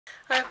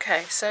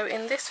Okay, so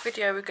in this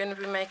video we're going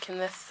to be making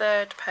the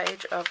third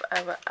page of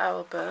our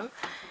album.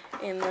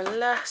 In the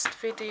last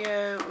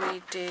video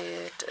we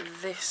did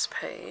this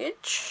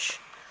page.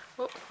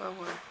 Oh, wrong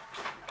way.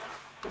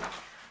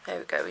 There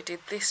we go, we did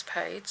this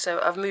page.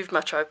 So I've moved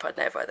my tripod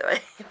now, by the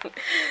way.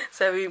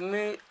 So we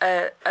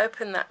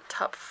open that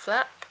top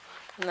flap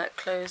and that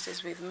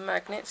closes with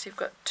magnets. You've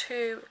got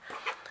two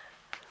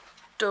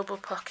double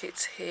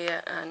pockets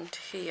here and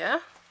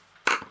here.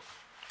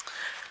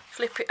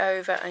 Flip it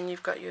over and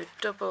you've got your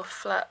double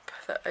flap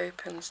that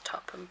opens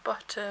top and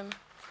bottom,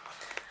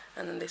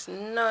 and then this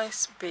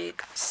nice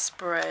big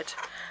spread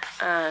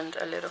and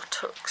a little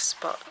tuck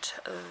spot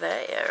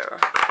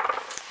there.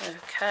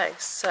 Okay,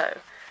 so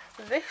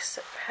this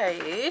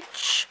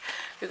page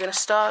we're going to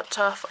start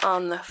off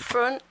on the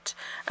front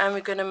and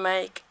we're going to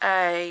make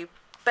a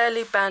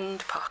belly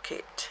band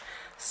pocket.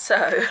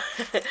 So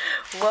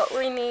what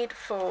we need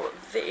for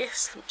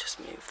this, let me just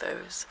move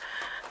those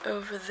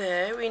over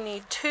there. We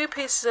need two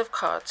pieces of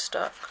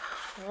cardstock.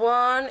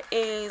 One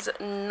is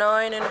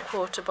 9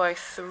 1/4 by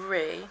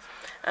 3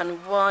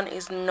 and one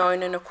is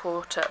 9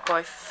 1/4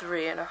 by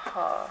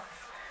 3.5.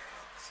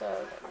 So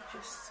let me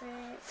just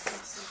see if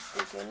this is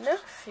big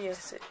enough.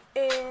 Yes it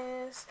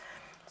is.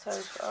 So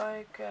if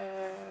I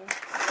go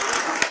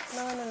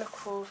 9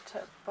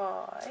 1/4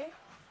 by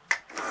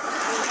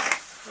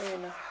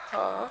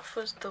 3.5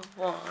 was the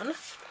one,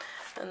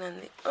 and then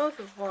the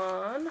other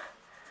one,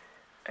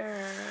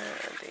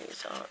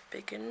 these aren't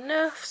big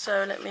enough,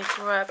 so let me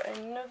grab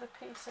another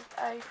piece of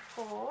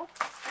A4.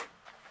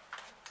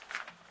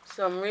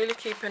 So I'm really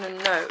keeping a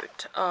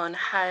note on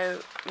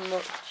how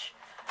much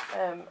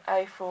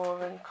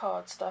A4 and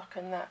cardstock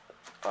and that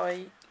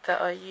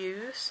I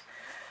use.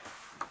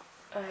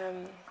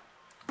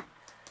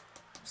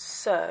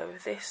 So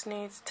this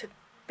needs to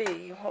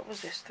be, what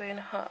was this,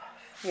 3.5?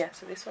 Yeah,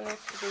 so this one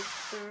needs to be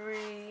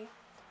 3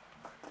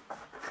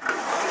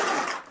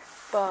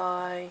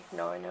 by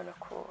 9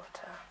 1/4.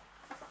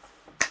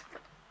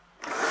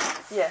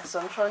 Yeah, so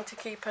I'm trying to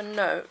keep a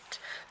note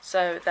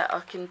so that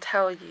I can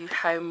tell you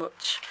how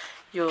much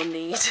you'll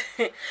need,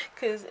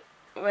 because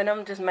when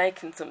I'm just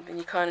making something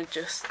you kind of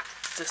just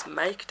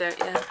make, don't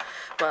you?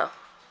 Well,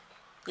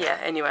 yeah,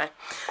 anyway,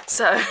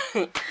 so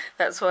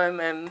that's why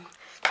I'm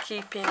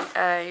keeping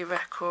a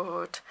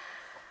record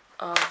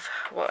of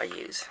what I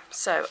use.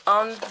 So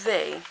on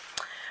the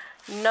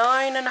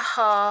 9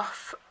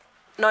 1/4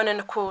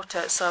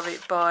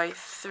 by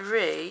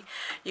 3,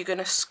 you're going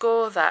to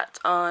score that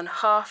on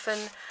half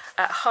an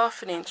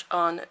inch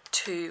on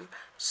two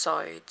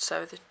sides,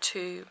 so the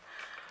two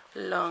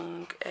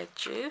long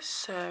edges.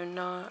 So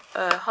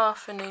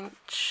half an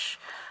inch,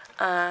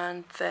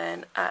 and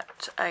then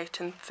at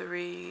 8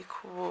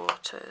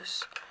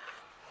 3/4.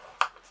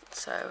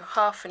 So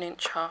half an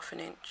inch.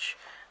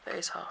 That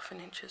is half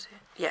an inch, is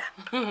it? Yeah.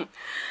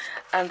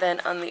 And then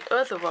on the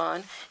other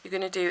one you're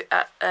going to do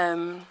at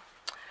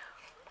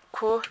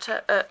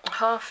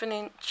half an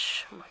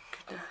inch, oh my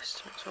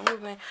goodness, what's wrong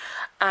with me,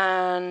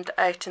 and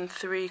 8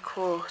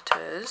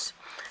 3/4,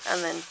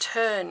 and then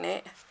turn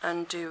it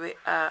and do it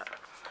at,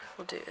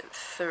 we'll do it at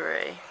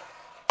 3.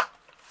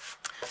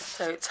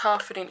 So it's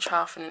half an inch, and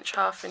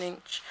half an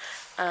inch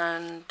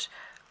and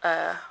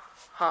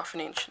half an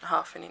inch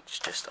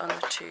just on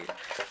the two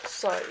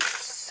sides.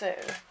 So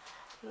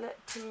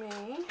let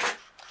me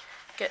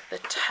get the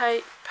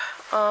tape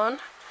on.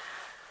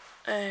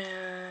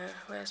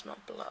 Where's my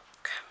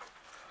block?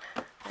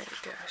 There we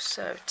go.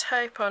 So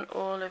tape on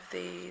all of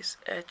these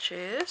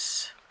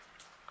edges.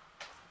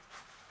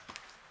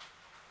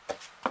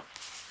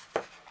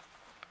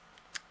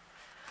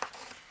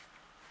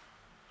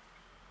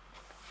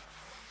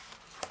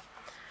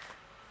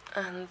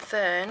 And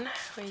then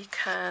we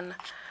can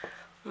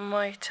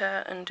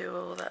mitre and do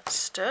all that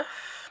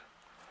stuff.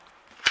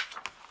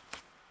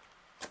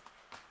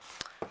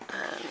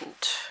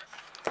 And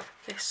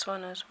this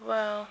one as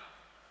well.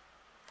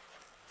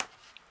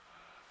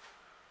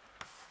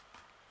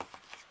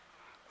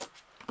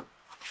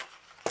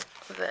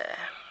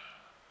 There.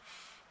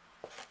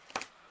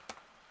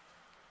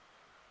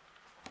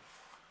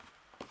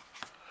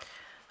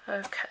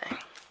 Okay,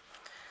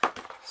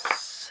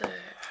 so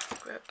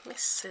grab my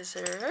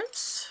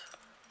scissors.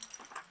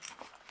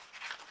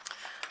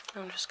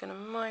 I'm just going to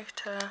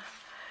mitre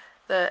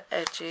the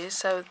edges.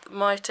 So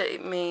mitre,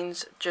 it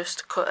means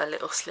just cut a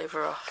little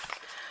sliver off,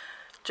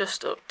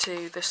 just up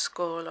to the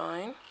score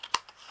line.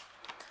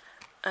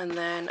 And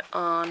then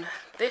on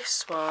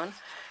this one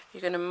you're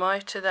going to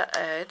mitre that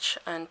edge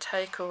and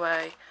take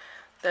away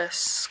the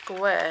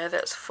square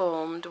that's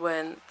formed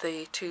when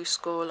the two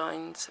score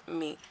lines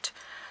meet.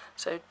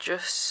 So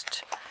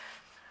just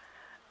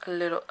a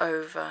little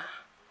over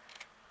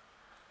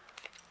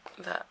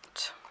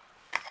that.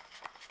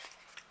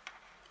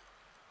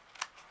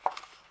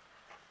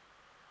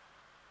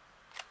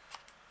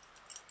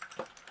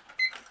 Okay.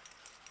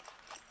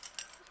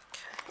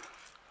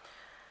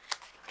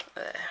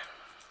 There.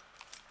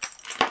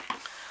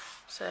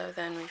 So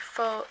then we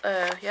fold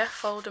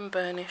and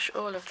burnish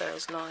all of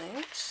those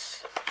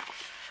lines.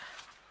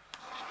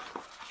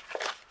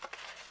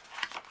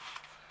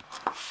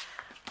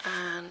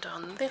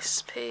 on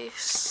this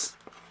piece.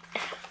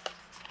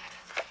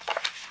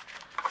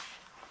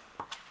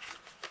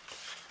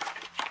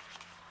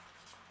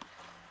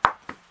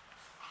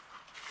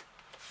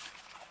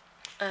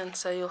 And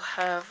so you'll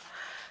have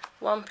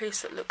one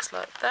piece that looks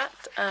like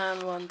that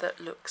and one that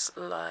looks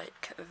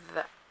like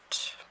that.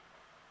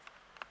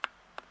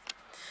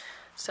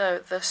 So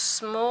the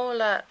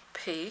smaller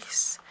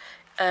piece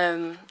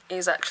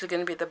is actually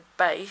going to be the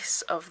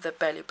base of the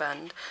belly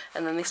band,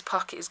 and then this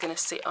pocket is going to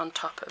sit on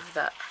top of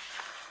that.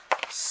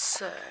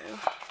 So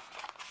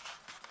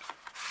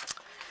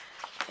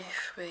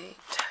if we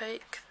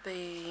take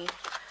the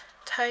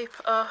tape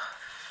off,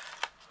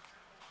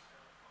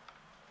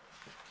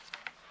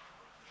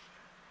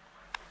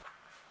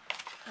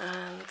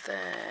 and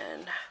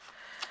then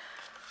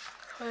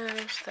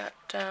close that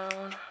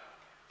down,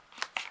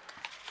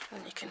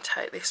 and you can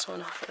take this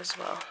one off as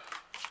well.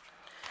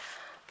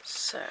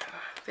 So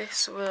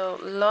this will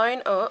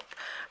line up,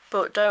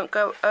 but don't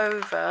go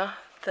over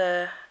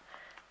the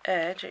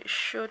edge. It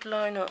should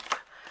line up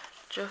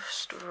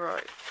just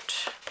right.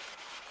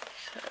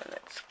 So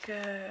let's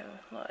go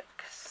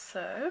like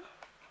so.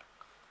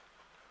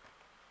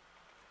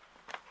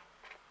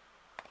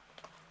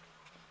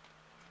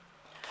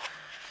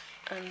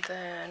 And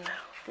then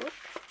whoop,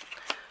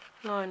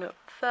 line up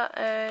that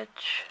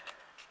edge,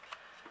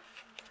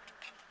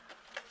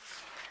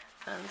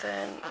 and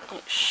then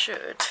it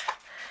should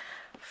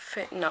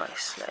fit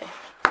nicely.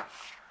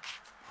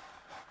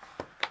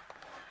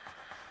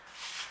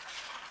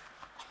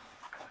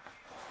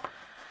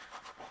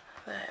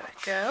 There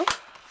we go.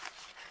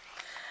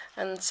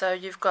 And so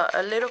you've got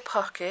a little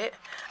pocket,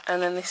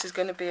 and then this is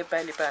going to be a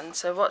belly band.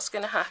 So what's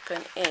going to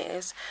happen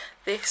is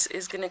this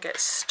is going to get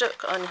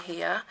stuck on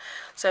here,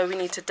 so we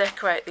need to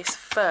decorate this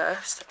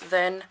first,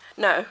 then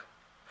no,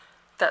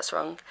 that's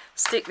wrong,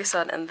 stick this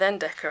on and then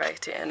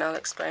decorate it, and I'll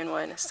explain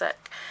why in a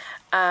sec.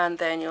 And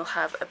then you'll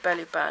have a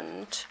belly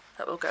band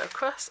that will go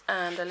across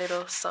and a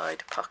little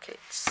side pocket.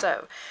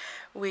 So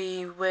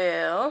we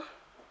will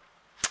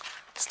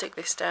stick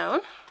this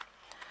down,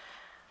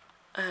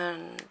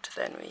 and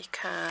then we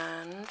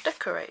can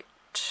decorate.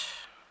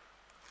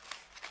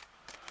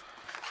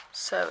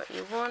 So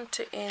you want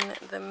it in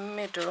the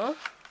middle,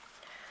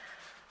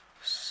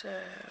 so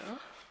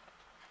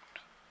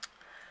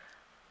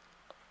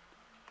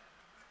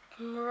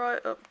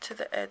right up to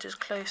the edge as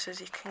close as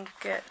you can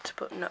get,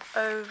 but not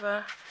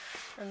over,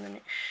 and then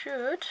it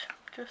should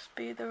just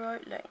be the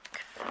right length.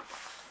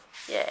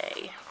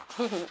 Yay!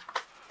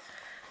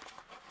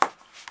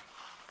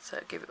 So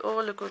give it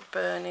all a good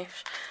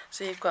burnish.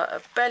 So you've got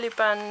a belly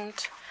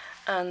band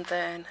and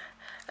then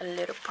a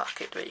little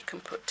pocket where you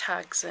can put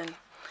tags and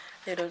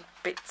little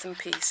bits and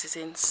pieces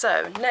in.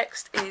 So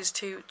next is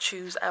to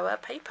choose our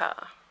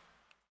paper.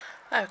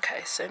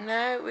 Okay, so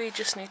now we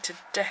just need to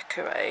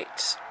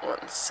decorate.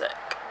 One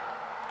sec.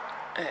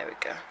 There we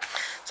go.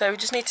 So we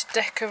just need to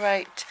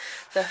decorate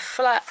the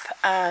flap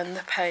and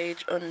the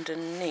page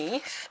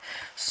underneath.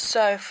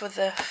 So for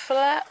the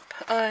flap,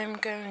 I'm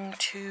going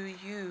to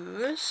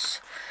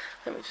use,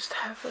 let me just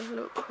have a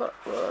look what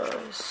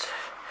was.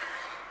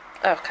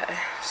 Okay,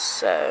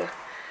 so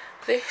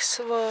this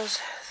was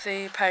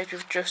the page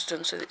we've just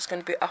done, so it's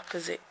going to be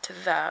opposite to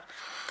that.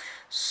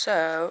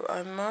 So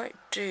I might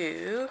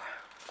do,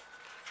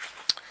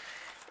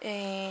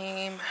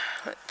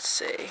 let's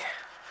see,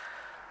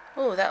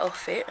 oh, that'll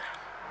fit,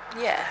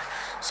 yeah.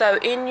 So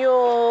in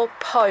your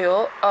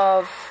pile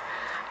of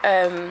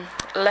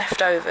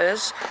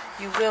leftovers,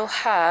 you will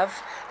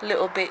have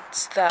little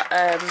bits that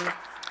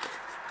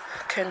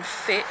can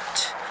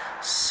fit.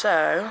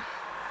 So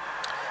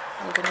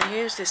I'm going to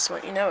use this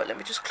one. You know what, let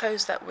me just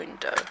close that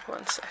window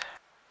one sec.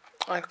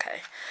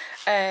 Okay,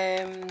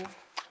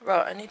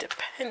 right, I need a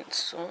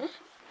pencil.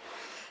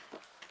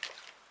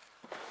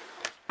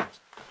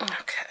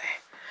 Okay,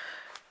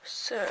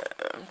 so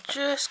I'm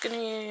just going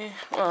to use,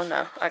 well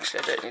no,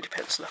 actually I don't need a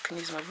pencil, I can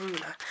use my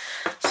ruler.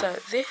 So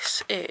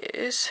this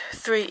is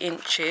 3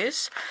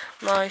 inches.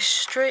 My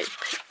strip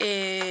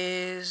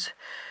is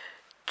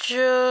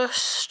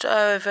just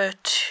over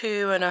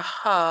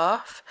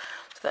 2.5, so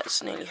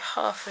that's nearly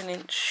half an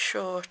inch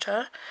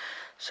shorter.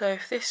 So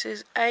if this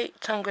is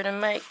 8, I'm going to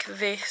make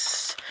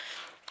this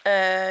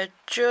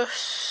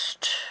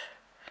just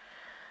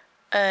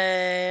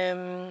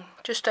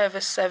over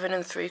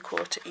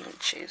 7.75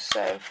 inches.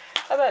 So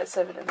about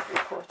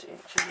 7.75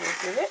 inches will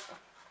do it.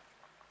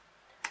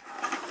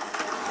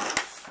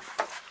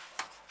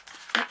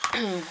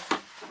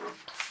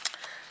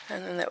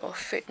 And then that will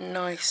fit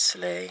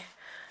nicely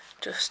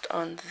just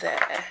on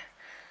there.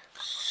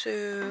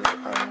 So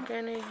I'm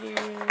going to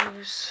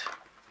use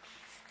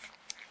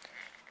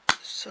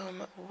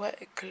some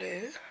wet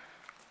glue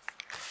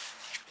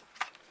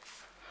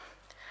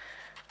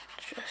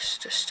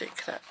just to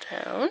stick that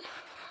down.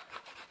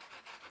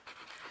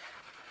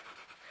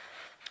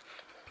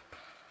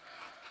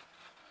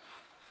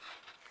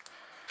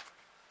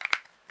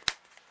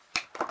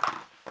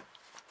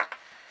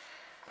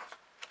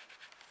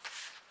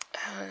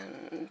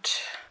 And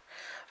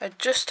I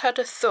just had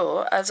a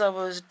thought as I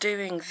was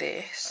doing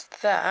this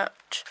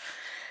that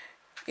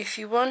if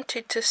you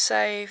wanted to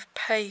save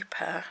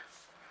paper,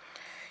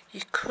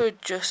 you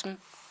could just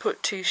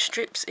put 2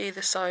 strips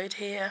either side,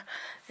 here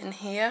and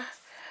here.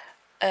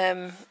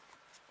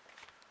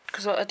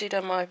 Because what I did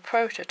on my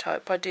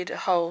prototype, I did a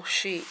whole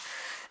sheet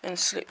and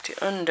slipped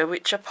it under,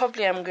 which I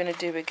probably am going to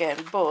do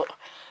again, but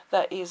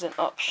that is an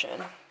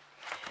option.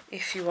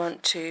 If you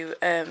want to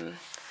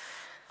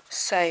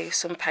save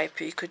some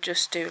paper, you could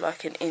just do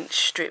like an inch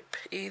strip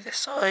either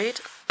side.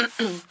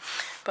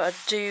 But I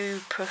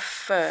do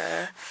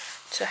prefer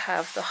to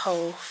have the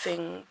whole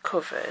thing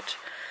covered,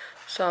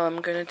 so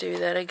I'm going to do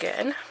that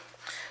again.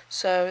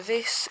 So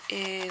this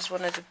is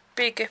one of the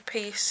bigger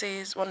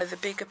pieces, one of the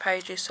bigger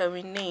pages, so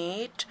we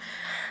need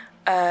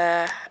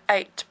 8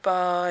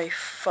 by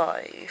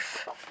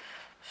 5.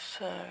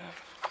 So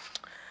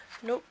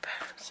nope,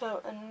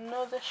 so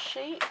another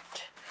sheet.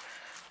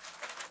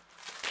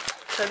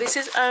 So this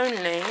is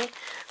only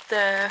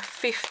the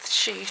 5th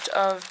sheet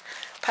of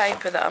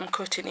paper that I'm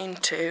cutting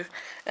into,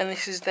 and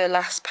this is the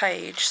last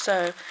page.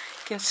 So you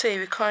can see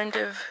we're kind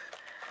of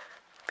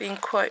being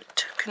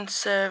quite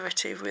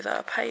conservative with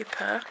our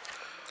paper.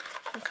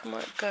 I think I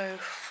might go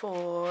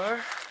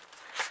for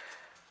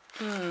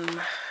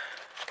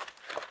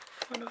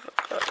what have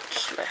I got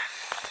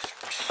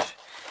left?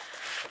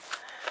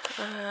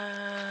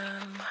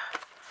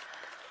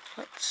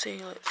 Let's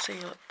see.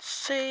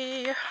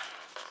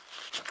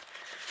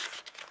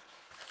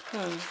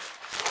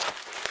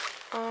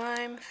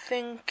 I'm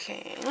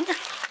thinking,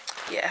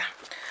 yeah,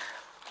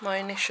 my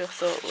initial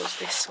thought was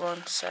this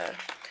one, so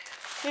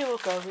we will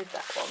go with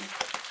that one.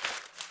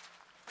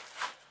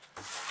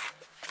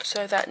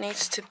 So that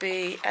needs to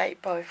be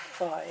 8 by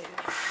 5.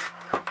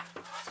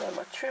 So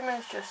my trimmer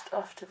is just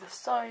off to the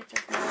side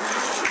of me.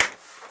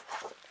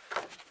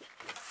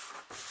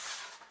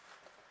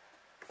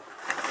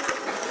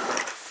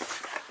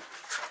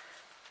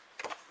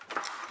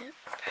 Yep.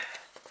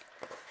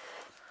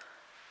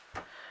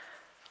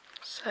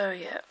 So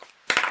yeah,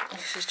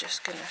 this is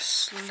just going to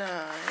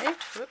slide,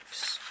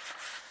 whoops,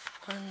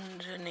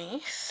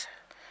 underneath.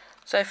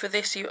 So for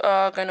this you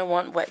are going to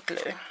want wet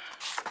glue.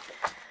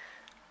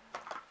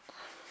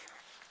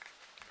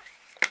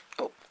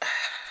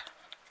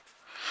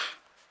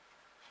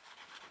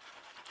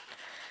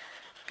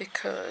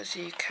 Because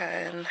you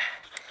can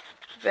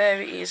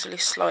very easily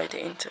slide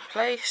it into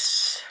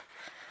place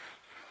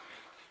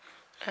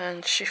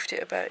and shift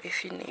it about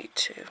if you need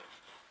to.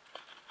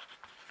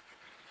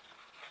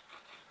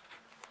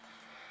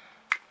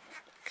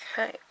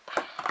 Okay.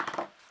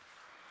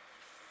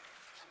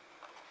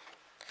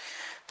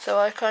 So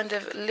I kind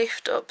of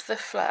lift up the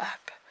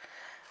flap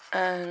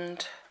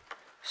and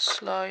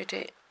slide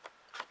it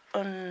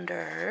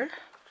under,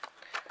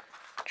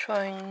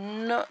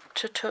 trying not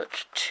to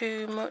touch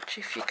too much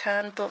if you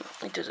can, but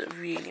it doesn't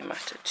really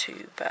matter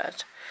too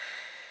bad.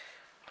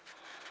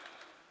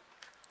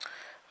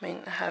 I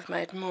mean, I have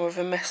made more of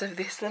a mess of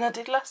this than I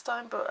did last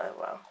time, but oh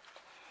well.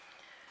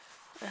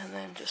 And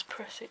then just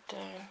press it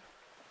down.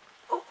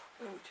 Oh,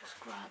 let me just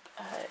grab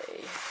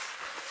a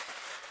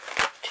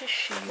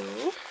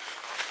tissue.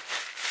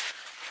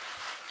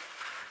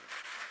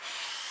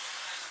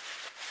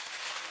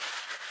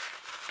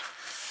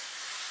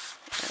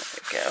 There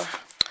we go.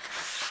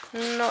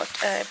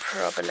 Not a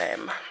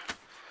problem.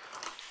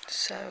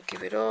 So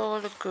give it all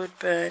a good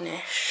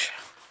burnish.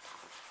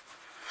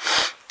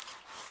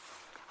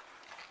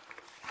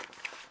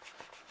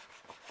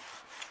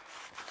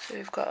 So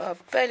we've got our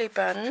belly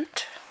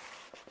band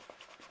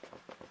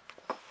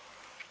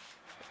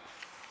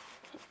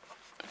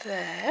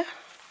there,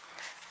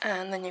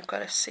 and then you've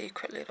got a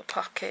secret little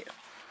pocket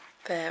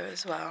there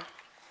as well,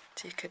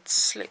 so you could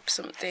slip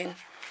something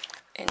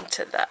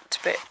into that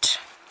bit.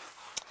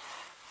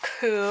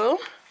 Cool.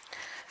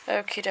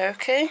 Okie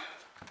dokie.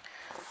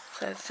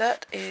 So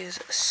that is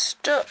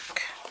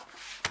stuck,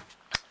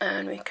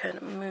 and we can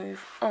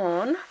move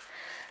on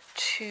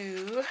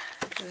to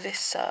this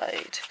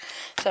side.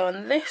 So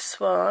on this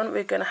one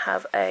we're going to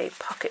have a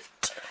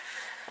pocket.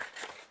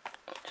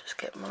 Just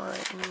get my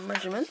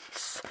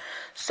measurements.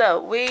 So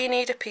we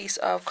need a piece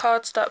of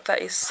cardstock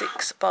that is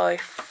 6 by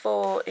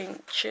 4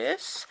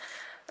 inches,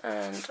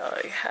 and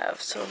I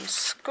have some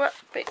scrap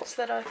bits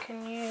that I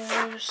can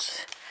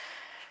use.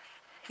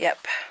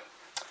 Yep.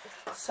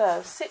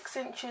 So 6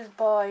 inches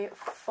by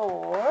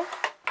 4,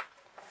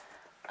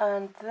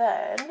 and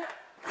then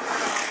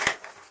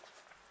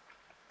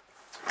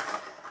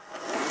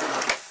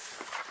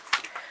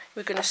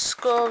we're going to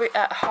score it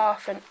at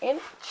 1/2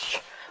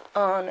 inch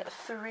on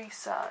 3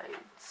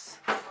 sides.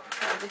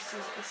 So this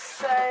is the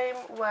same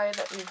way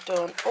that we've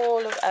done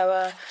all of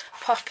our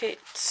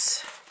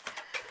pockets.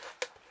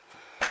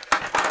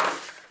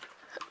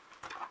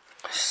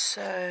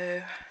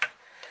 So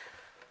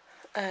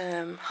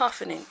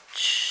 1/2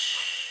 inch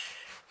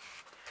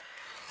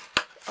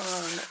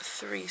on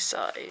 3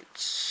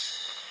 sides.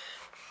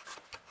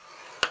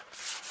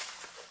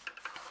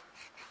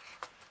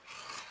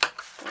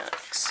 Like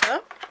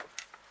so.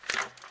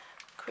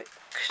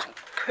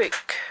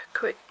 Quick.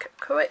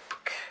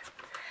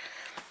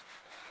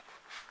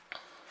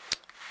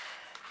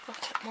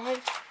 My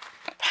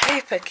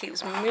paper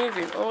keeps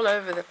moving all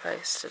over the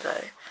place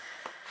today.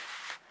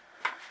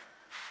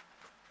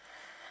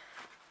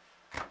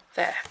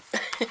 There.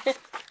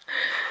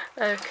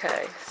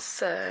 Okay,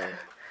 so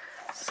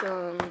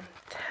some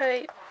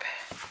tape.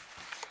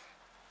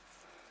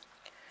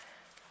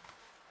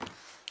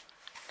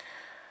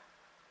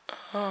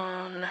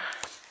 On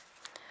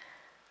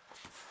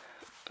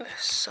the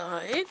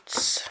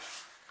sides,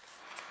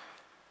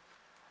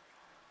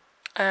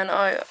 and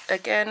I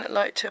again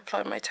like to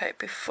apply my tape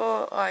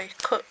before I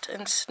cut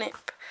and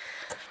snip,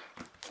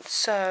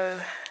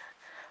 so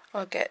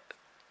I'll get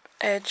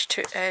edge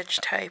to edge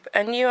tape,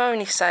 and you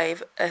only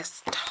save a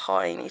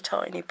tiny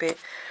bit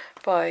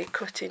by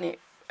cutting it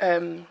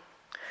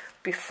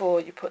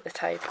before you put the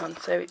tape on,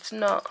 so it's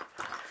not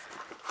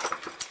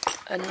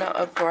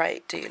a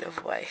great deal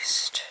of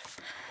waste,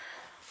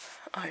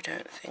 I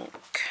don't think.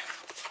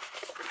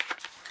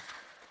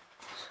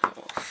 So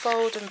we'll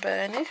fold and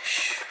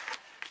burnish.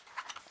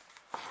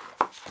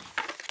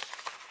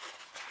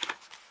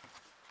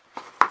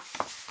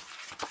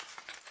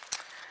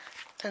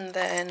 And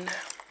then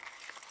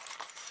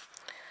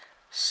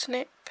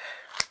snip,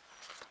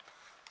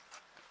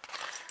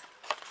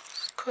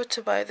 cut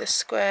away the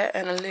square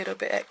and a little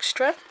bit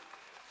extra.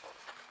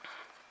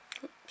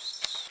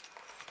 Oops.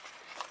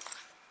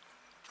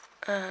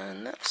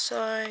 And that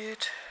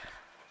side,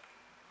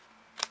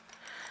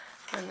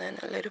 and then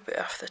a little bit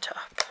off the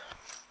top.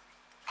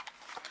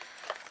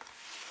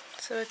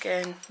 So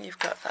again, you've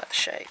got that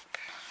shape.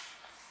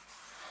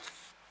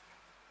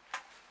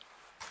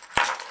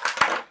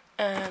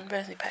 And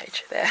where's the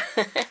page? There.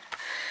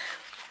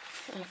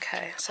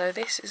 Okay, so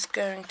this is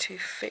going to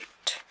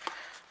fit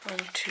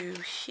onto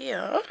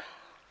here.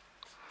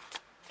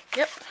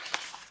 Yep.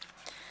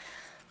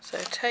 So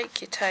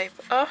take your tape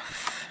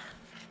off,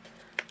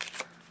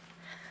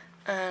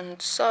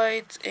 and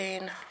sides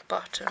in,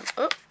 bottom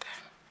up.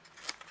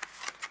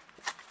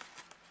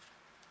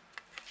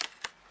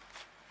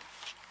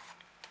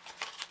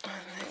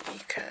 And then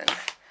you can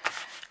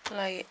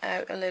lay it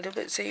out a little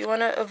bit. So you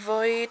want to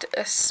avoid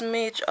a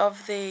smidge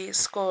of the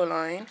score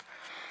line,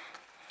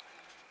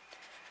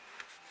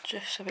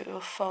 just so it will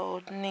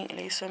fold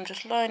neatly. So I'm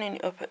just lining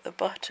it up at the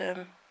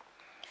bottom,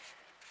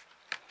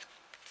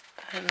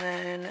 and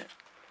then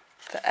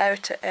the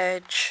outer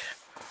edge,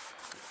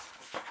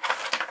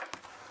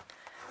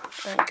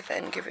 and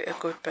then give it a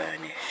good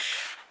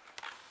burnish.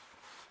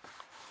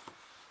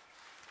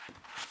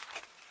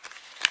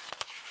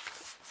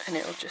 And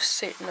it'll just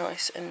sit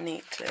nice and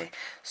neatly.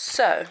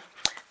 So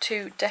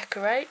to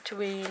decorate,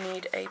 we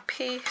need a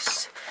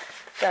piece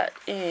that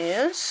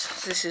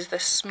is, this is the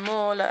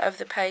smaller of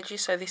the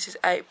pages, so this is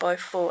 8 by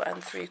 4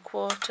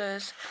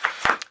 3/4.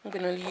 I'm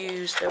going to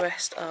use the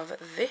rest of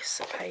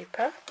this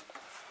paper.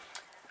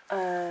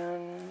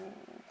 And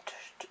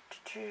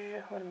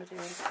what am I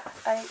doing?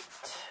 8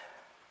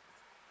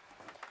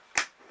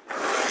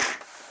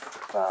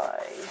 by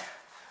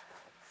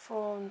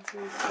 4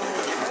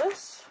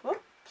 3/4.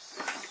 Whoops.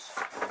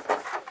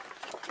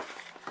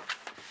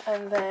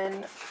 And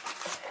then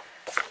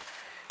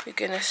we're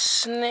going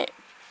to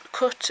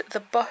cut the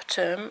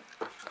bottom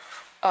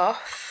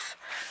off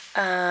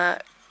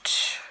at,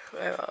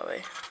 where are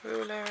we?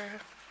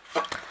 Ruler.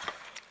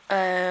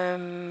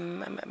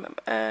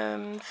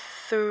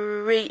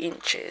 3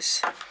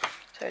 inches.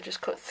 So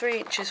just cut 3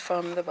 inches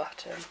from the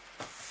bottom.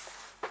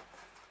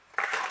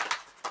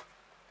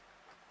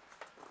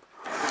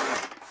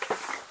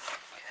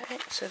 Okay,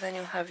 so then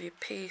you'll have your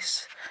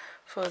piece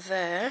for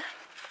there,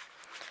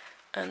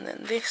 and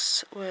then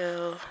this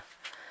will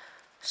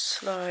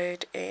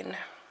slide in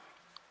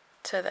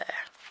to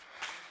there.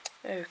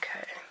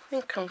 Okay, I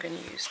think I'm going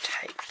to use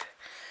tape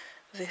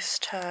this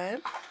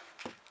time.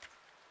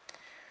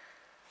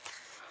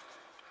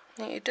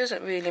 It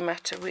doesn't really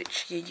matter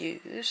which you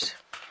use.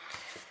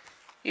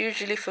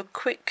 Usually for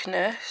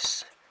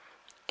quickness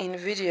in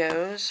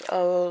videos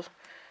I'll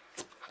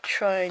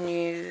try and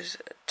use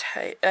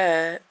tape,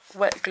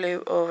 wet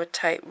glue or a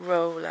tape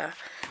roller,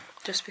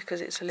 just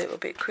because it's a little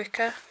bit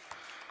quicker.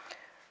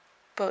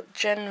 But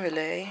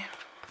generally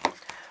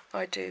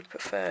I do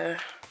prefer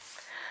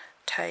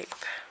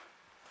tape.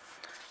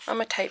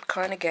 I'm a tape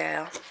kind of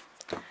gal,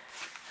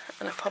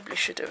 and I probably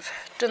should have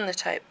done the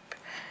tape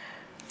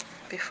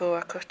before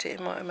I cut it. It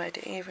might have made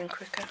it even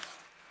quicker.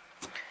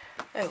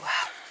 Oh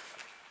wow.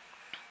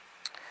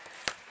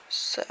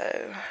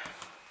 So,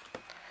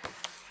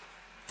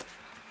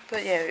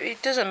 but yeah,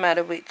 it doesn't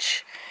matter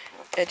which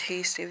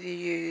adhesive you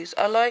use.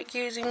 I like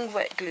using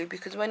wet glue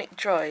because when it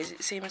dries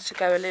it seems to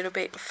go a little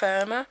bit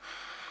firmer,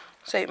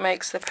 so it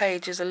makes the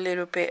pages a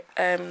little bit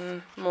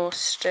more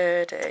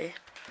sturdy,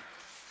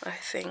 I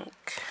think.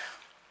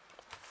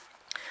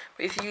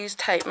 But if you use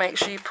tape, make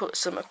sure you put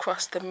some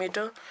across the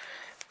middle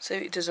so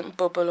it doesn't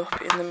bubble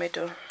up in the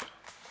middle.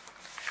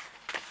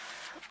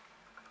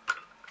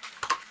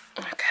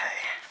 Okay,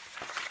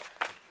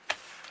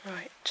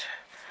 right,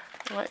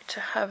 I like to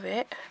have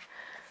it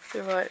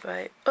the right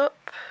way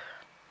up,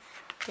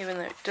 even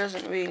though it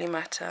doesn't really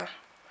matter.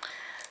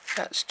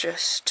 That's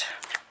just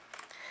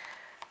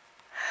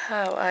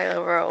how I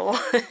roll.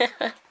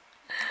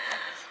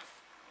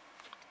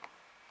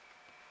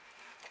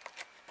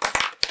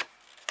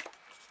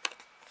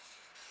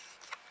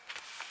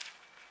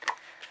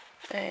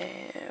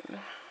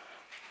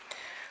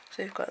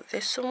 So we've got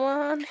this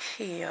one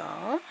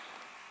here,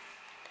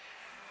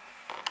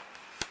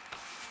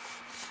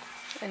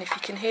 and if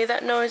you can hear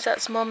that noise,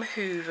 that's Mum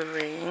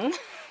hoovering.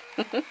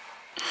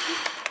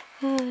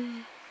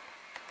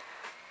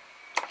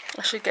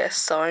 I should get a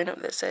sign up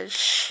that says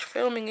shh,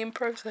 filming in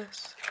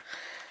process.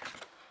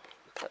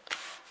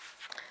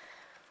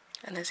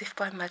 And as if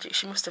by magic,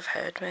 she must have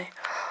heard me.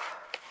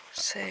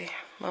 See,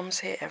 Mum's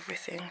hear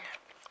everything.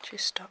 She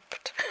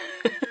stopped.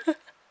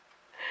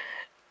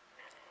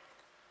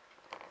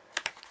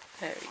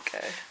 There we go.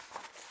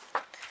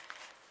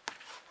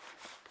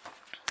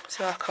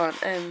 So I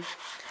can't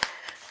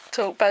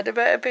talk bad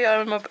about her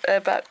behind my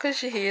back because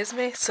she hears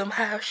me.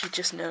 Somehow she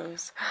just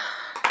knows.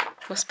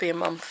 Must be a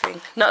mum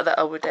thing. Not that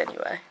I would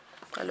anyway.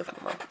 I love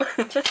my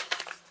mum.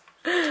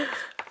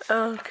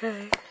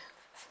 Okay.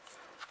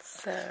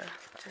 So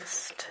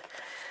just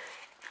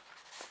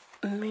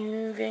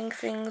moving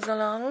things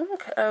along.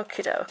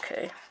 Okie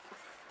dokie.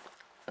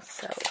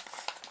 So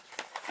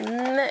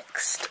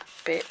next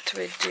bit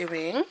we're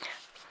doing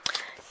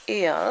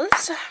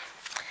is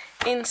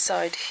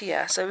inside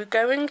here. So we're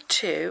going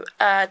to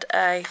add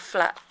a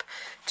flap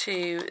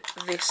to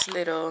this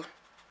little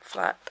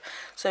flap.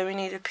 So we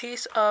need a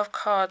piece of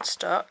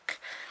cardstock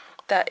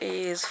that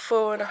is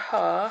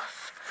 4.5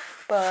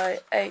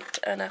 by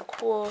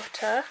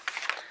 8.25,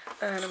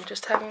 and I'm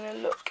just having a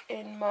look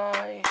in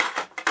my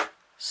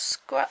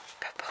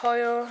scrap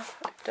pile.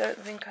 I don't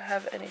think I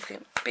have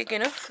anything big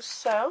enough,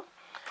 so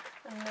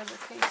another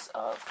piece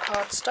of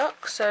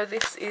cardstock. So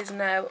this is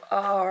now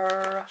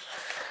our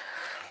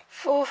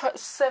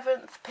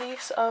 7th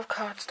piece of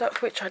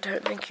cardstock, which I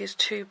don't think is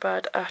too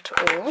bad at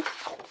all.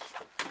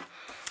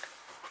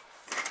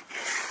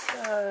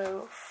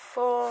 So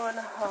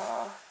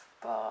 4.5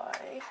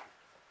 by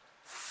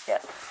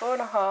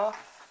 4.5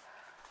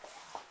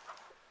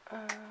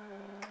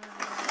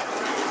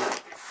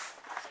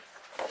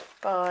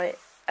 by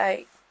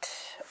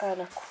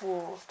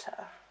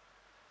 8.25.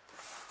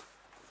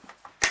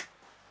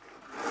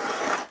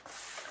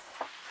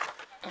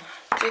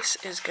 This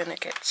is going to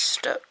get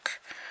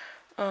stuck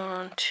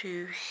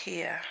onto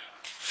here.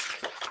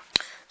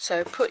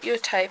 So put your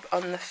tape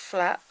on the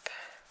flap.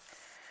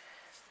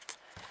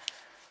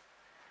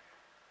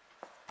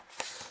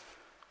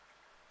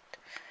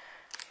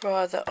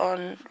 Rather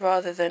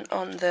than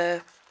on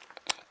the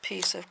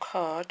piece of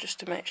card, just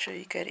to make sure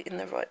you get it in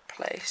the right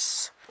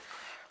place.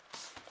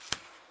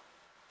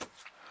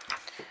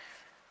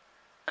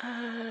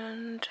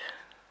 And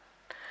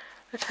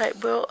the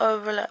tape will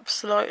overlap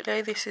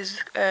slightly. This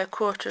is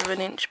 1/4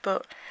 inch,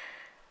 but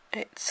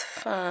it's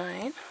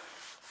fine.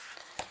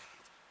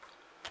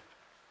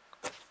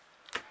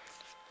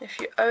 If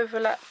you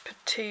overlap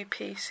 2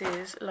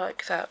 pieces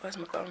like that, where's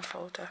my bone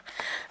folder?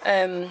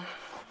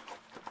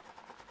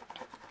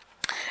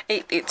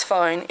 It's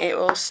fine, it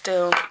will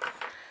still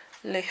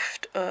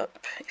lift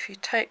up. If you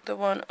take the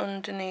one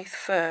underneath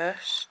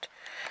first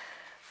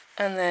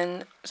and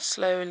then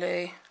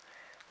slowly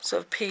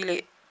sort of peel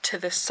it to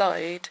the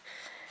side,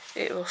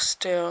 it will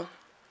still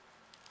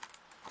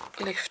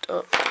lift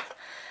up,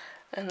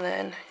 and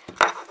then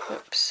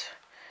oops,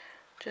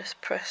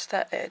 just press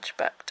that edge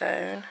back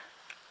down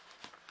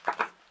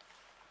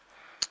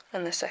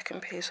and the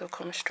second piece will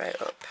come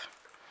straight up.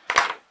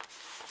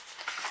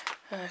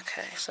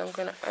 Okay, so I'm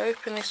going to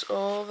open this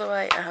all the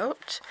way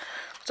out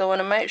because I want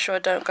to make sure I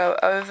don't go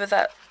over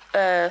that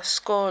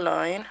score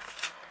line.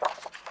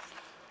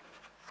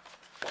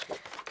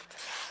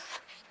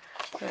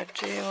 I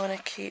do want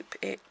to keep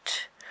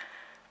it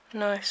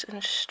nice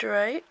and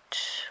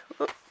straight.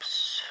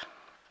 Whoops.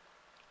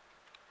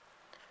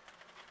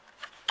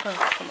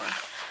 Oh, come on.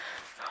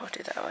 I'll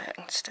do that way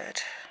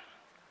instead.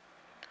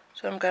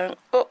 So I'm going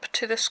up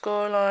to the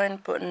score line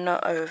but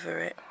not over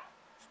it.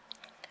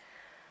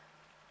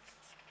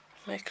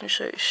 Making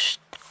sure it's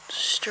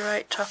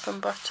straight top and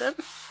bottom.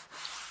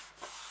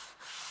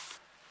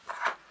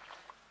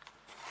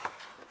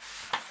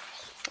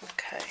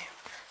 Okay,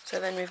 so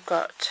then we've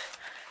got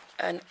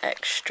an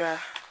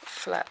extra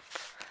flap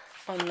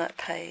on that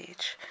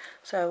page.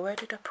 So where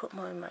did I put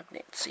my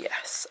magnets?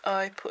 Yes,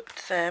 I put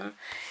them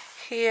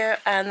here,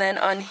 and then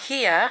on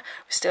here,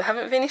 we still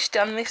haven't finished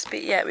on this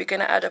bit yet, we're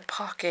going to add a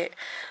pocket.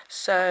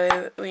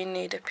 So we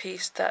need a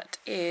piece that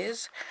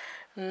is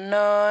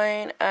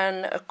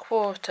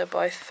 9.25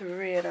 by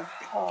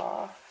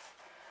 3.5,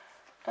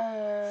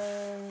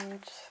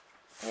 and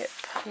yep,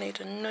 I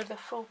need another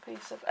full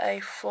piece of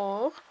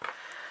A4.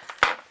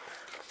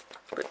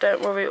 But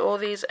don't worry, all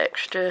these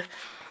extra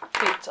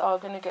bits are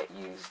going to get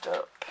used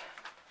up.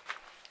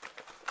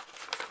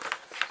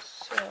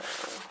 So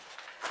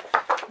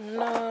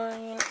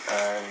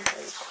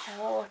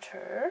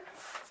 9.25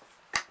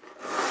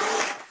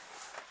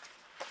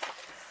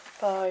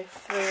 by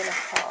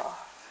 3.5.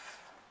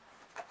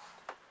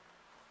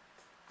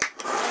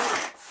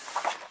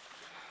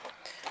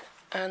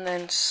 and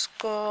then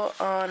score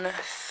on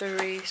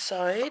 3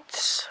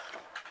 sides,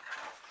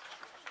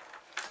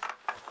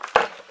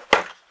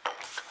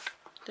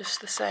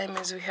 just the same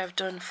as we have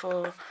done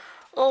for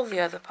all the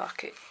other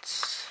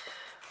pockets.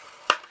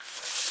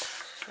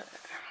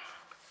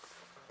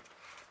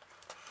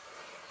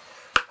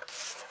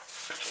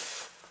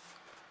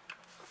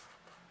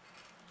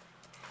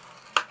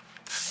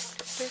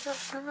 So, is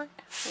that right?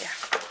 Yeah.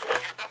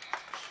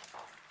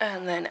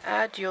 And then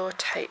add your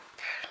tape.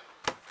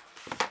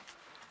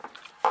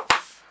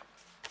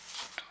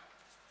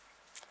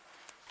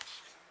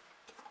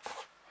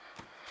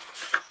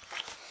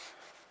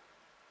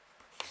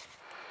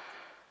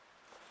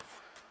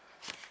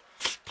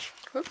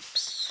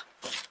 Oops.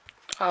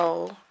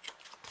 Oh.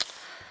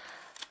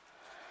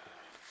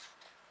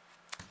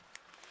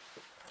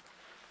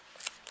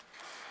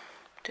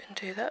 Didn't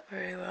do that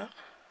very well.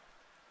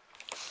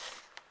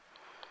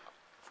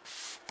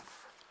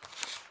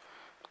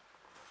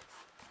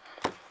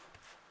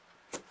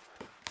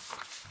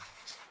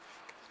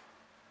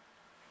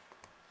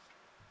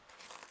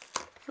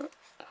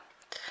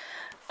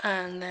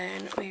 And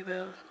then we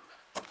will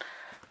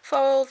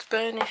fold,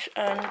 burnish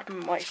and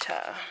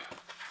mitre.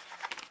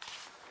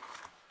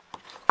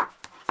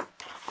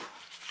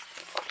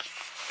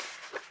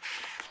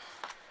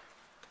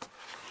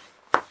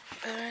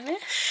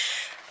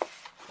 Burnish.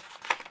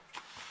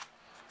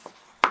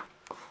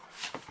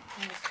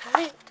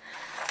 Okay.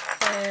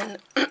 Then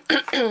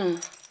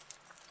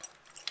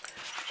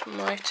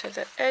mitre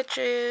the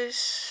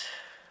edges.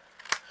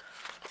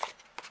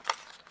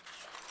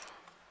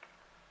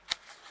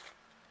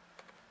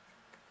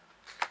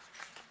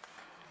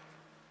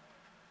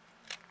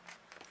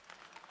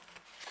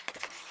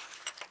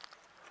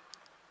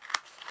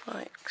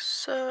 Like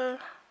so.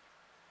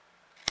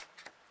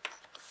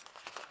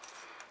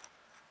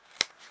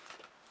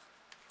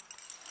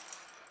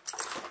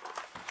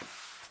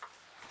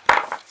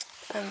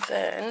 And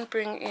then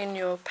bring in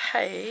your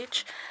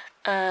page,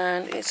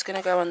 and it's going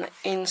to go on the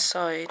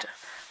inside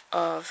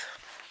of,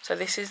 so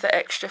this is the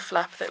extra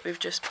flap that we've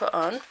just put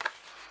on.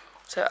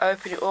 So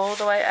open it all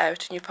the way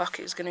out and your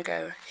pocket is going to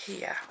go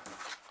here.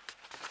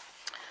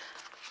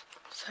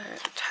 So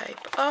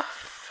tape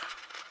off.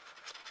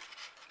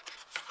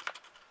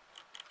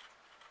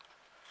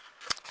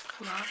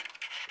 Come on.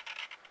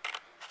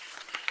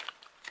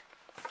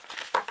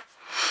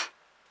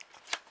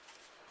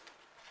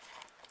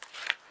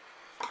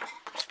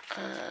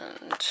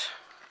 And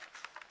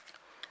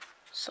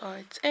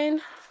sides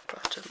in,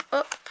 bottom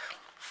up.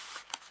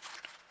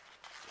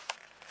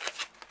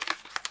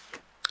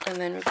 And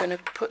then we're going to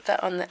put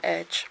that on the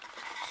edge.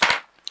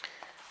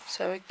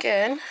 So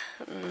again,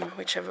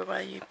 whichever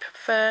way you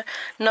prefer,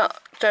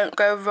 don't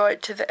go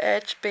right to the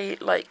edge, be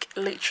like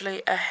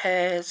literally a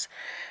hair's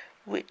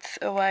width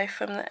away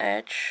from the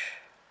edge.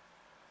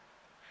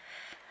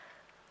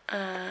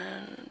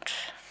 And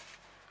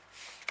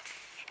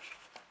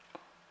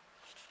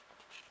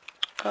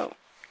oh,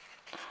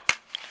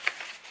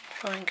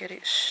 try and get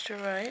it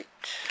straight.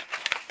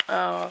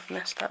 Oh, I've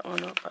messed that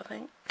one up, I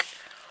think.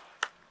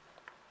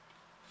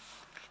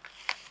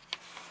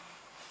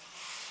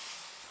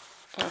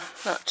 Oh,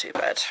 not too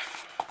bad.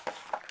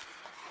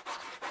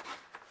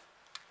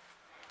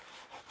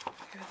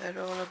 Give that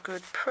all a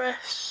good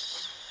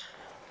press.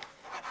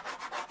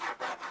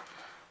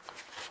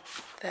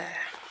 There.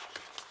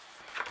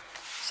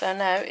 So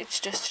now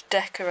it's just to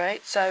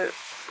decorate. So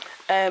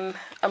I'm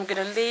going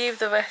to leave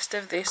the rest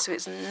of this so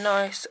it's a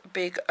nice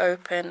big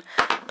open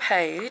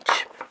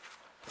page.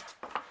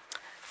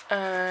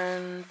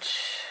 And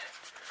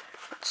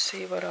let's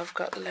see what I've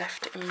got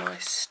left in my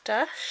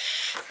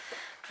stash.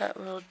 That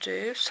will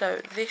do.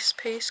 So this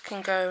piece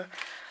can go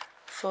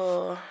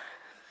for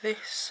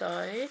this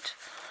side,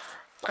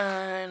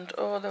 and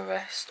all the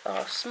rest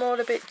are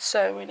smaller bits,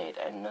 so we need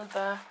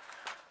another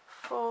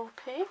full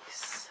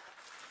piece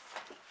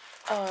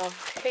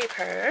of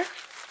paper.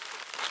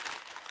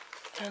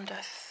 And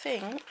I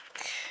think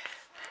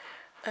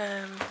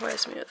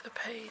where's my other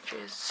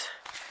pages?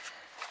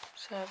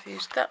 So I've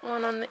used that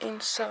one on the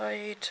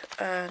inside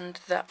and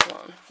that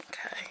one.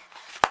 Okay,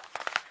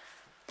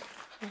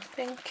 I'm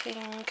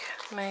thinking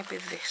maybe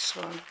this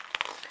one.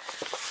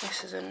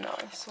 This is a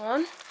nice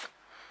one.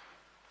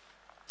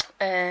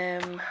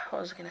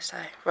 What was I going to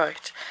say?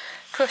 Right,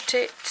 cut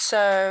it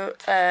so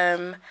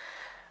the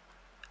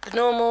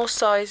normal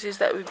sizes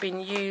that we've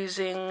been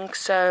using,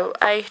 so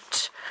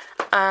 8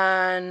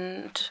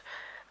 and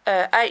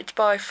 8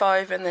 by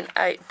 5 and then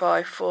 8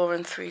 by 4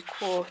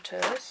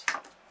 3/4.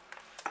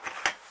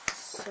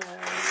 So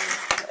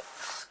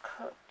let's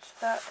cut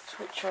that.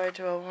 Which way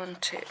do I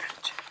want it?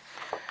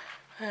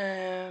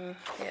 Yeah,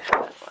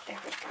 that way.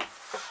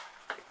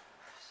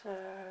 So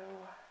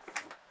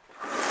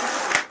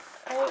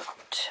 8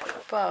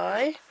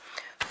 by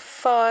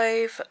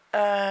 5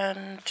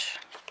 and,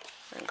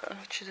 hang on,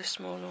 which is the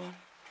smaller one?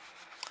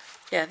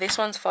 Yeah, this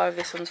one's 5,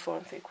 this one's 4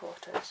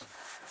 3/4.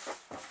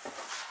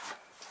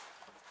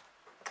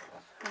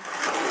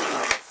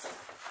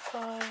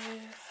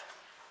 5,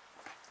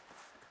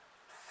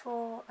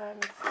 4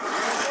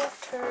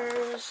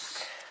 3/4.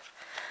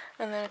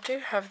 And then I do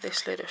have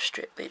this little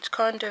strip, which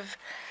kind of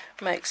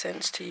makes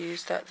sense to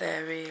use that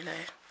there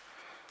really.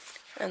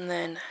 And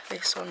then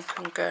this one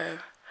can go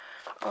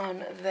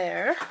on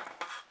there.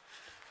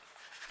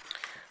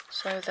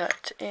 So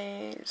that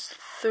is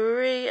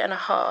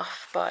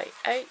 3.5 by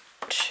 8.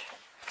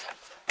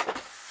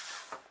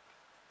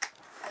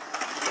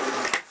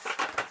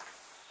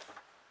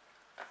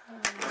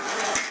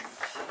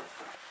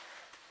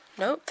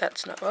 Nope,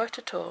 that's not right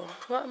at all.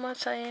 What am I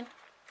saying?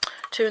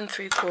 2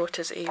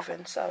 3/4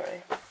 even,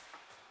 sorry.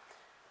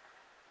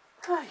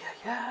 Ay,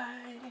 ay,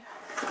 ay.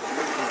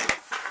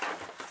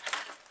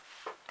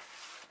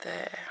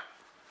 There.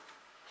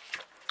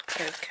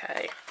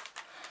 Okay.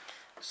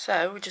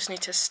 So we just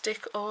need to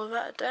stick all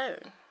that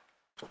down.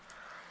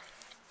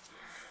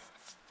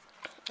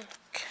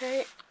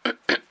 Okay.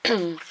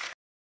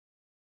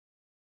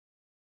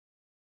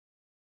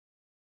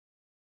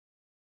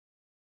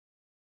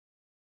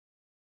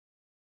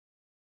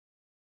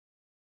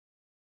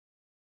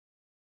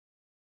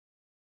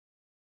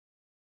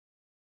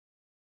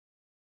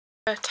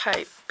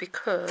 Tape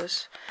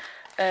because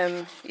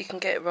you can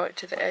get right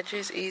to the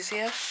edges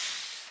easier,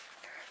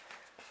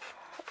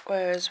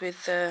 whereas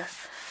with the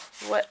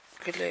wet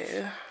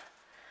glue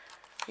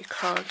you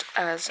can't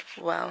as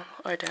well,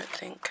 I don't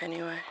think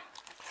anyway.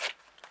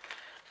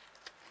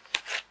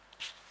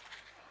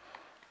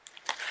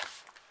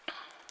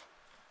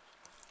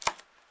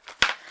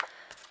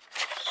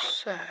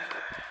 So, is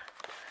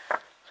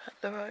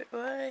that the right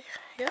way?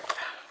 Yep.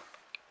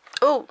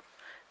 Oh,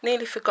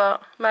 nearly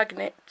forgot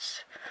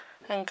magnets.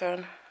 Hang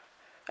on.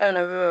 Oh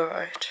no, we were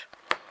right.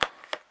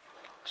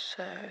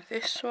 So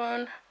this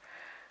one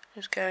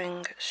is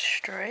going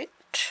straight.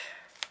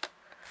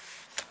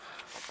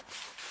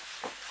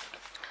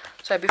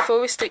 So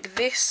before we stick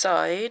this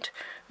side,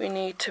 we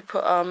need to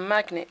put our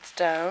magnets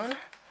down.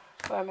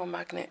 Where are my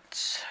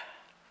magnets?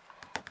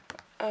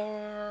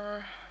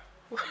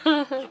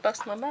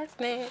 Lost my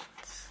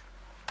magnets.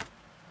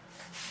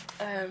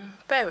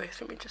 Bear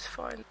with, let me just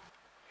find.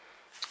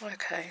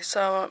 Okay,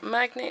 so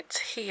magnets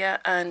here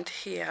and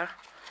here.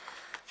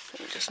 Let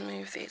me just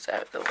move these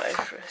out of the way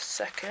for a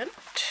second.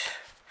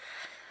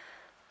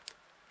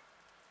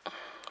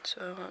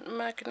 So I want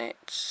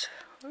magnets.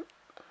 If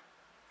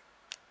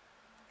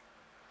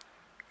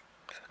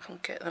I can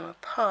get them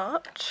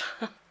apart.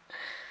 So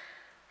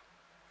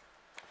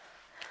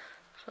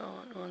I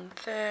want one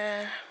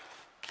there.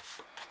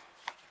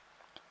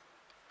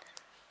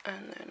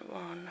 And then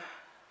one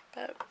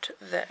about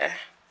there.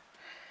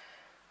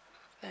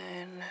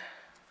 Then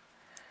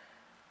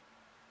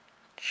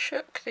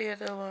chuck the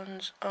other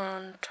ones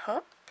on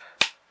top,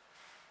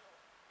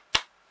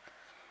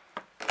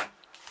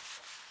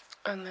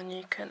 and then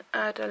you can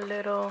add a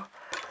little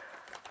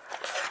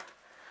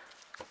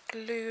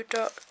glue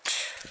dot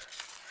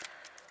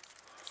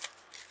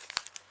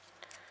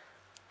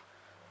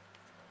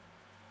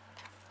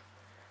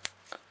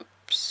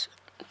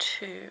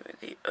to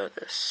the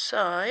other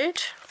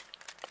side.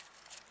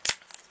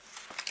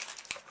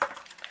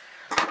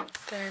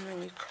 Then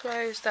when you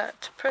close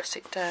that, press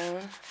it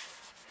down,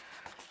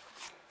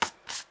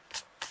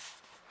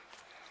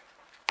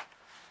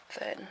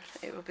 then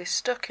it will be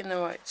stuck in the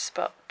right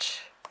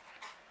spot.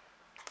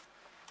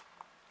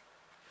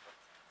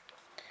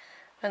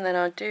 And then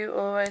I do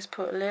always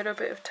put a little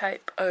bit of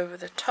tape over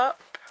the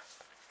top,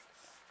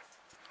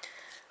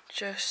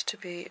 just to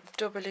be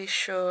doubly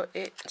sure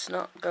it's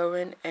not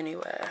going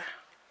anywhere.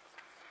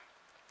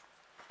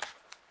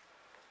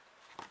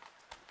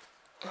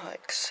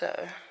 Like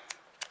so.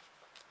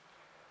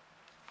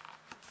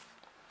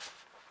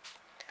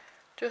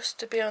 Just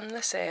to be on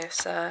the safe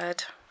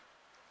side.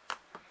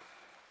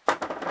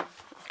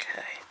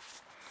 Okay,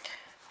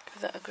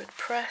 give that a good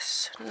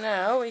press.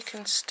 Now we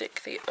can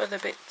stick the other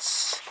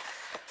bits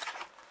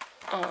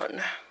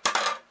on.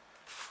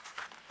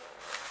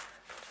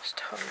 Just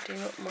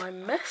tidying up my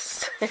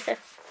mess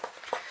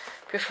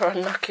before I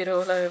knock it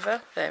all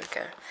over. There we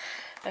go.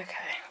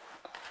 Okay,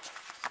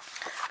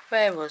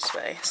 where was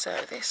we?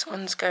 So this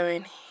one's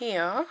going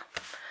here.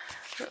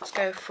 Let's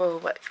go for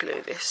wet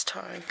glue this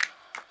time.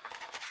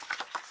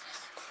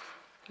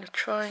 I'm going to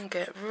try and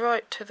get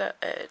right to that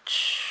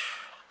edge,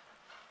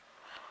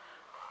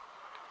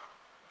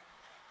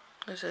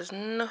 because there's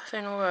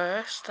nothing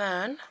worse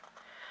than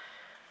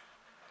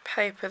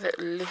paper that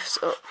lifts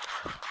up.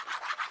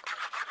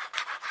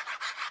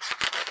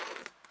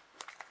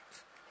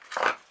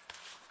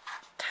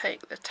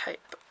 Take the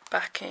tape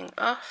backing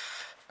off.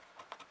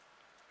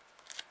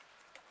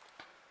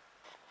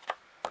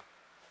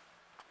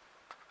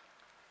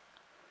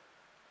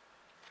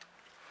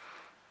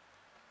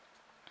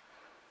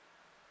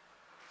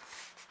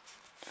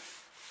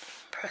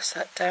 Press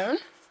that down.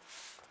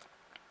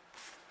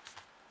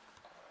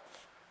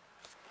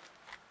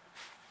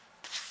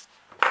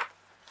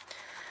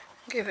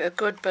 Give it a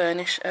good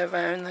burnish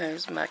around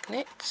those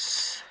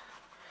magnets.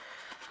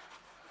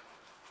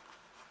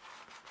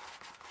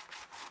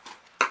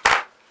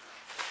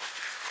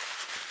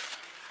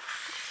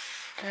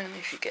 And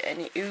if you get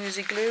any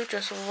oozy glue,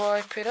 just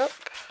wipe it up.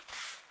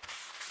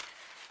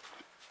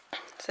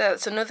 So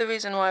that's another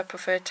reason why I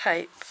prefer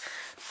tape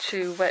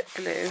to wet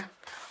glue.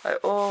 I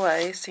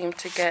always seem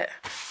to get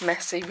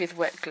messy with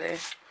wet glue.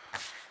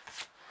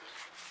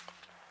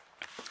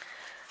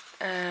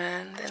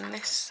 And then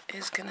this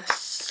is going to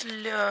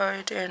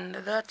slide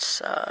into that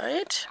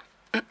side.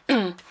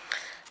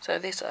 So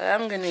this I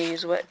am going to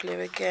use wet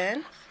glue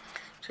again,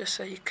 just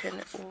so you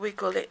can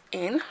wiggle it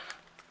in.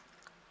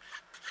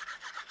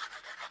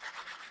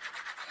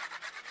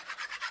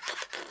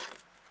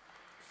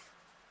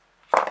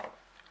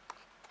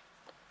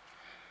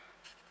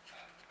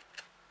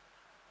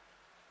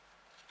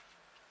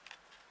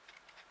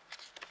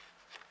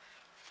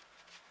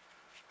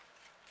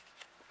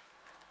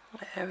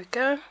 There we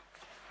go.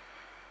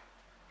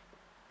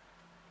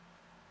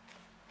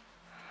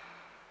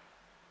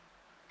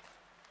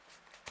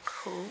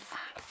 Cool.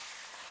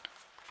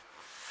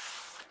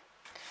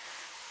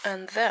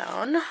 And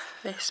then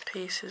this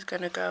piece is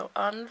going to go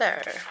on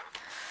there.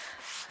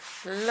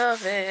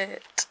 Love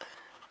it.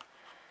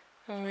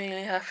 I'm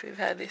really happy with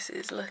how this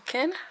is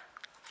looking.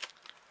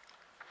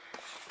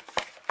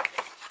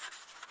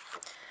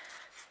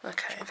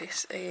 Okay,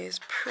 this is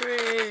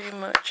pretty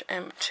much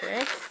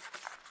empty.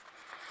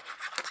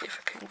 See if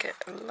I can get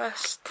the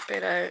last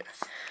bit out.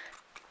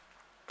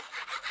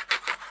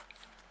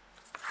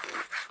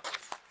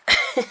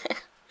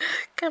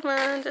 Come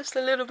on, just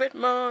a little bit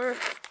more.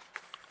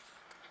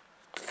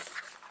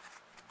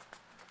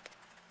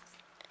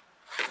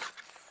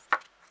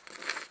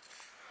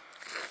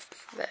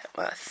 There,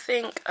 well, I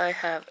think I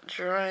have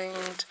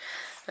drained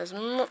as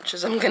much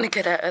as I'm going to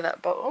get out of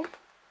that bottle.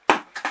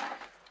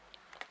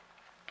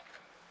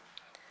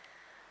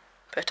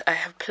 But I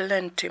have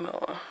plenty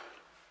more.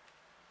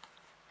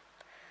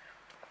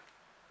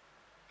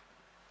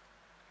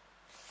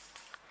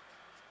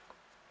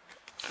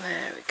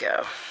 There we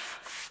go.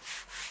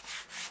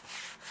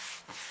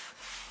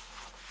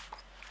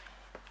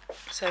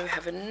 So we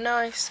have a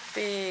nice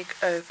big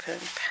open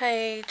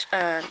page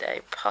and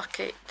a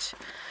pocket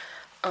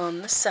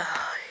on the side.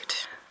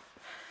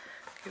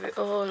 Give it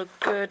all a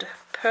good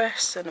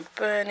press and a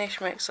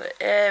burnish, make sure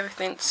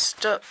everything's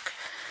stuck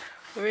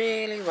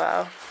really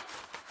well.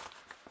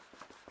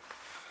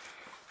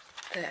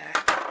 There.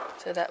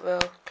 So that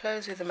will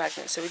close with the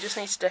magnet. So we just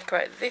need to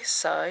decorate this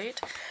side,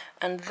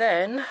 and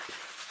then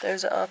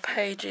those are our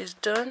pages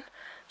done.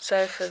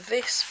 So for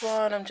this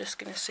one, I'm just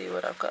going to see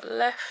what I've got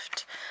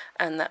left,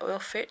 and that will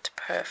fit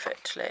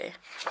perfectly.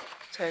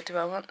 So do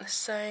I want the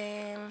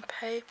same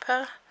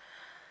paper?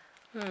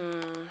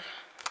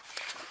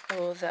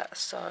 Or that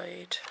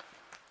side?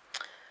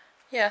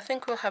 Yeah, I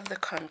think we'll have the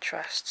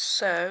contrast.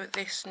 So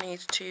this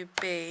needs to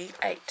be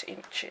 8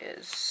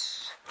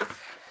 inches.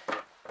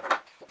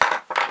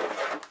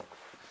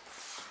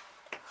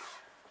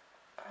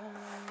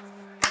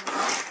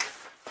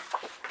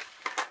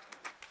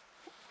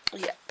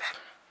 Yep.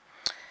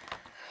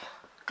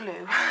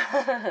 Glue.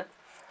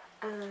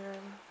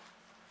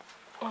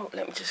 Oh,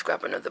 let me just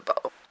grab another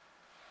bottle.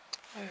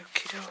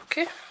 Okie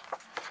dokie.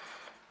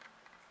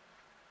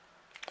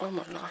 Oh,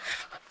 my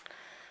knife.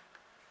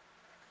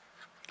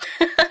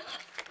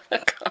 I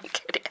can't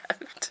get it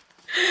out.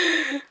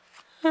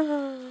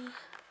 Oh,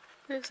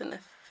 there isn't a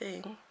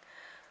thing.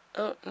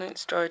 Oh, no,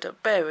 it's dried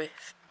up. Bear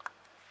with.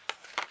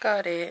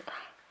 Got it.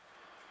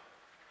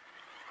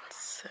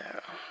 So,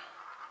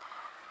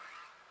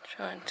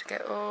 trying to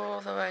get all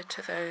the way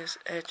to those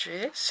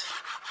edges.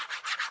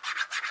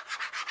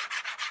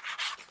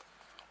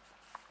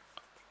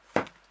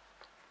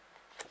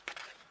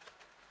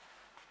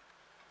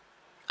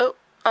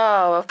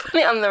 Oh, I put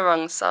it on the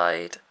wrong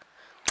side.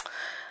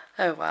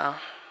 Oh well.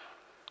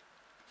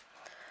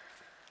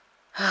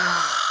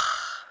 Oh,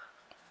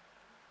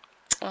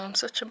 I'm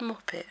such a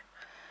muppet.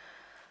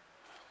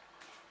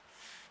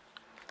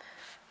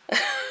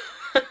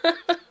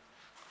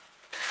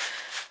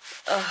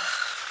 Oh,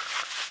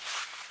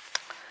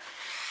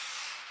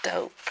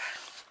 dope.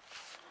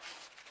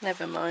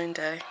 Never mind,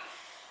 eh?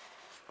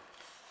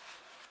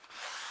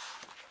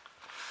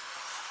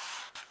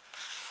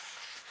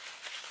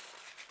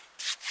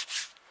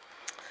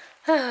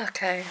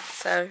 Okay,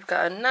 so we've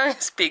got a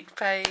nice big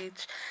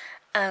page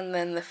and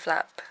then the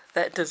flap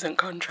that doesn't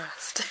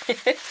contrast.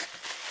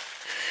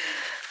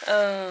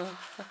 Oh,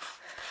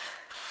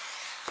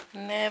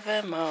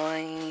 never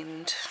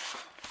mind.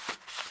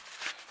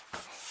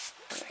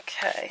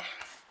 Okay,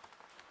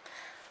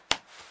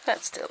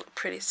 that's still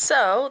pretty.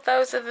 So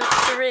those are the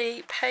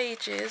 3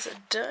 pages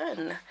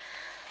done.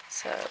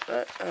 So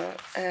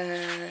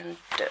and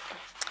done.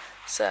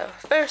 So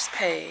first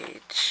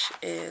page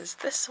is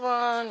this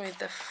one with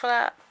the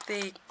flap,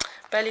 the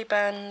belly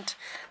band,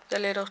 the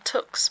little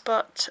tuck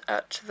spot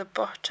at the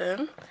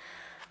bottom,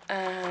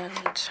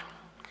 and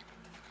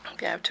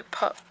be able to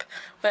pop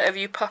whatever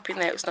you pop in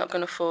there. It's not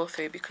going to fall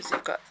through because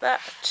you've got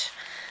that.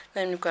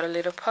 Then we've got a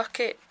little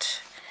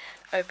pocket,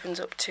 opens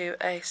up to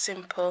a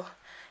simple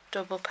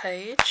double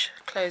page,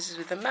 closes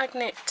with a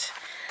magnet.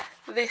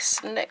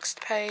 This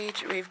next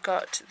page we've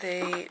got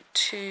the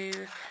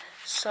 2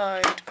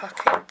 side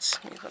pockets.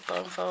 You've got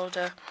bone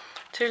folder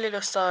two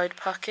little side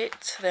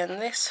pockets. Then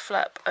this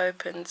flap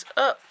opens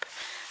up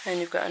and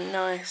you've got a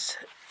nice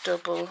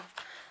double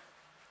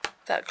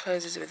that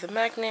closes with a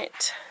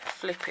magnet.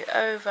 Flip it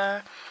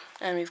over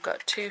and we've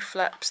got two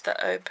flaps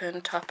that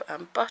open top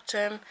and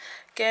bottom.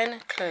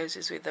 Again,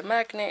 closes with the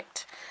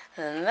magnet,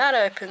 and then that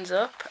opens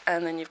up,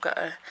 and then you've got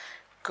a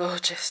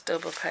gorgeous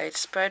double page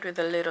spread with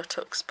a little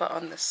tuck spot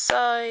on the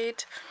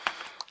side.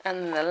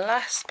 And then the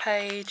last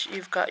page,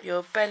 you've got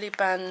your belly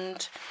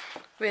band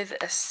with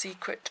a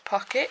secret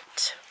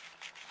pocket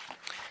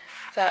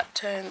that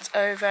turns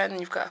over, and then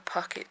you've got a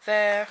pocket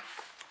there.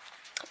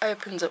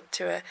 Opens up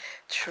to a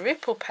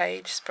triple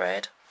page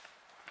spread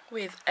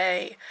with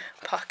a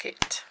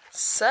pocket.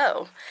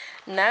 So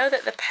now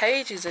that the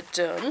pages are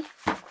done,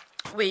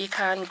 we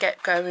can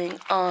get going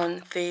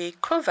on the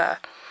cover.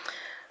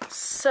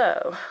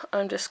 So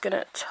I'm just going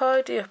to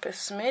tidy up a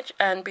smidge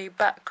and be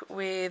back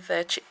with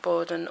a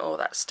chipboard and all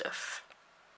that stuff.